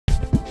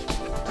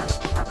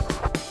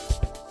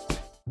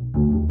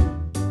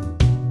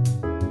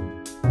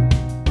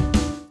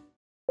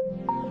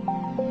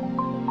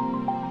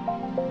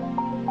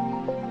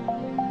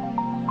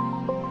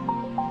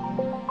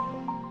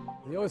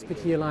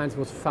OSPT Alliance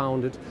was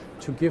founded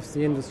to give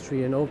the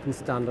industry an open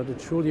standard, a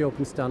truly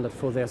open standard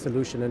for their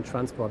solution in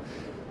transport.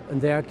 And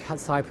there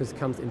CIPURSE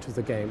comes into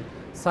the game.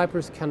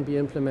 CIPURSE can be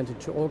implemented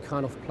to all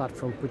kinds of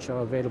platforms which are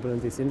available in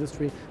this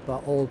industry by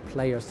all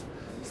players.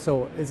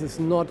 So this is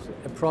not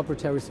a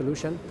proprietary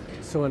solution.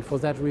 So, and for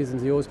that reason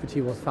the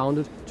OSPT was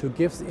founded to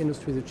give the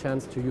industry the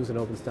chance to use an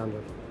open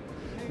standard.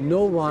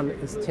 No one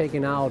is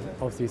taken out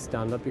of this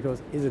standard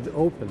because it is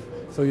open.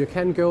 So you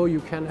can go,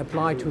 you can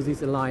apply to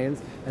this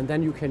alliance and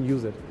then you can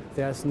use it.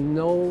 There's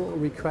no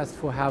request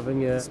for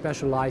having a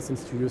special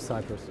license to use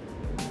CIPURSE.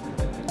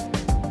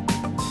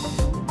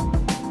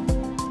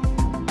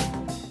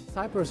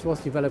 CIPURSE was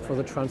developed for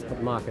the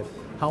transport market.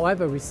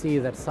 However, we see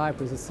that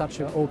CIPURSE is such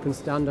an open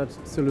standard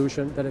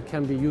solution that it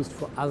can be used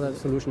for other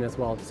solutions as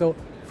well. So,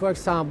 for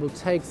example,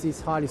 take this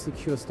highly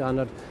secure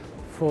standard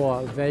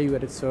for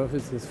value-added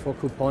services, for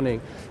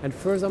couponing. And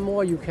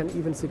furthermore, you can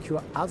even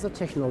secure other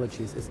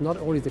technologies. It's not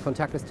only the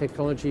contactless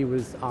technology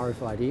with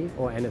RFID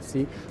or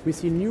NFC. We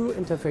see new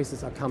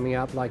interfaces are coming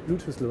up like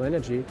Bluetooth Low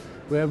Energy,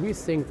 where we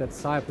think that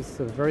CIPURSE is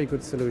a very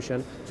good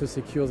solution to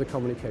secure the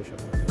communication.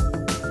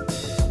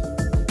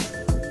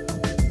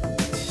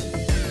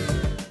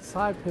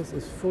 CIPURSE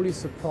is fully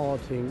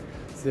supporting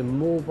the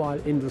mobile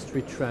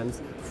industry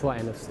trends for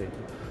NFC.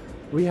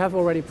 We have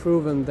already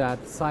proven that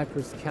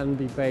CIPURSE can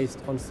be based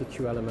on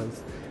secure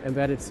elements,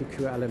 embedded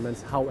secure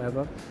elements.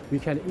 However, we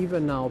can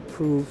even now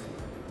prove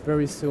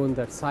very soon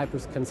that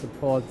CIPURSE can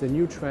support the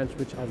new trends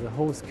which are the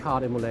host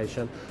card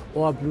emulation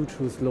or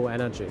Bluetooth Low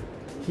Energy.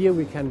 Here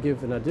we can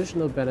give an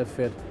additional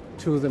benefit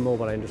to the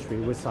mobile industry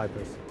with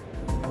CIPURSE.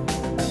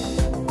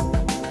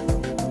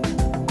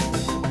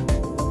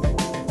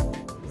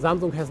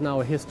 Samsung has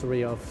now a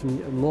history of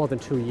more than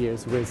 2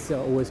 years with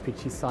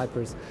OSPT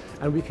CIPURSE,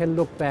 and we can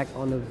look back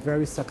on a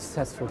very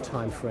successful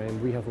time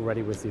frame we have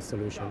already with this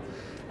solution.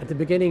 At the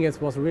beginning it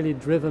was really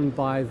driven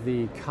by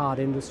the card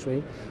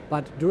industry,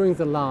 but during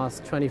the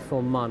last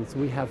 24 months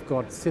we have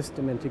got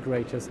system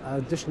integrators,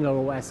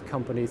 additional OS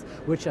companies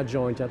which are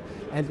joined us,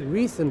 and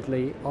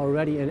recently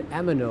already an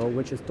MNO,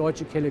 which is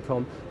Deutsche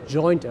Telekom,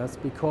 joined us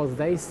because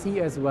they see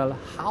as well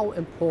how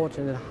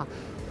important and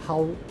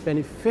how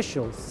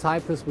beneficial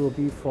CIPURSE will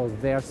be for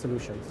their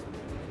solutions.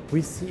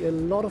 We see a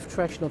lot of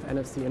traction of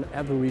NFC in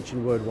every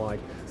region worldwide.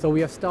 So we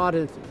have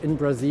started in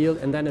Brazil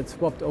and then it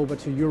swapped over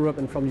to Europe,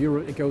 and from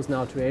Europe it goes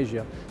now to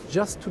Asia.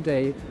 Just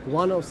today,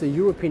 one of the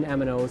European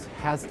MNOs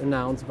has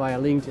announced via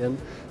LinkedIn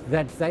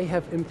that they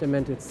have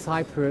implemented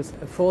CIPURSE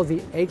for the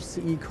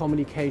HCE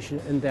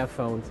communication in their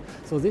phones.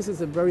 So this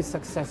is a very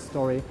success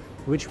story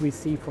which we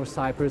see for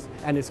CIPURSE,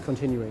 and is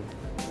continuing.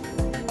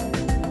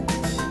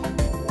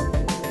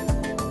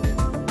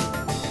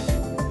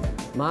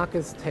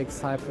 Markets take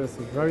CIPURSE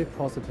very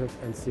positive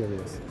and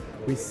serious.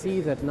 We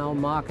see that now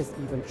markets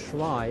even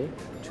try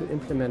to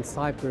implement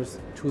CIPURSE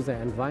to their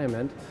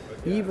environment.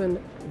 Even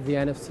the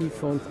NFC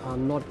phones are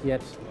not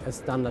yet a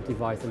standard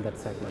device in that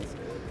segment.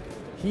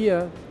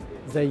 Here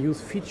they use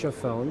feature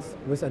phones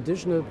with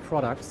additional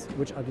products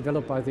which are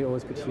developed by the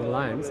OSPT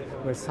Alliance,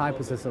 where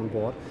CIPURSE is on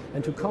board,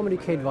 and to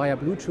communicate via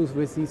Bluetooth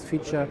with these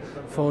feature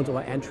phones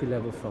or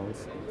entry-level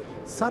phones.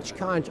 Such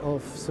kind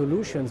of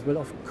solutions will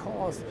of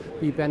course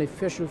be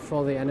beneficial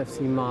for the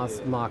NFC mass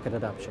market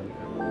adoption.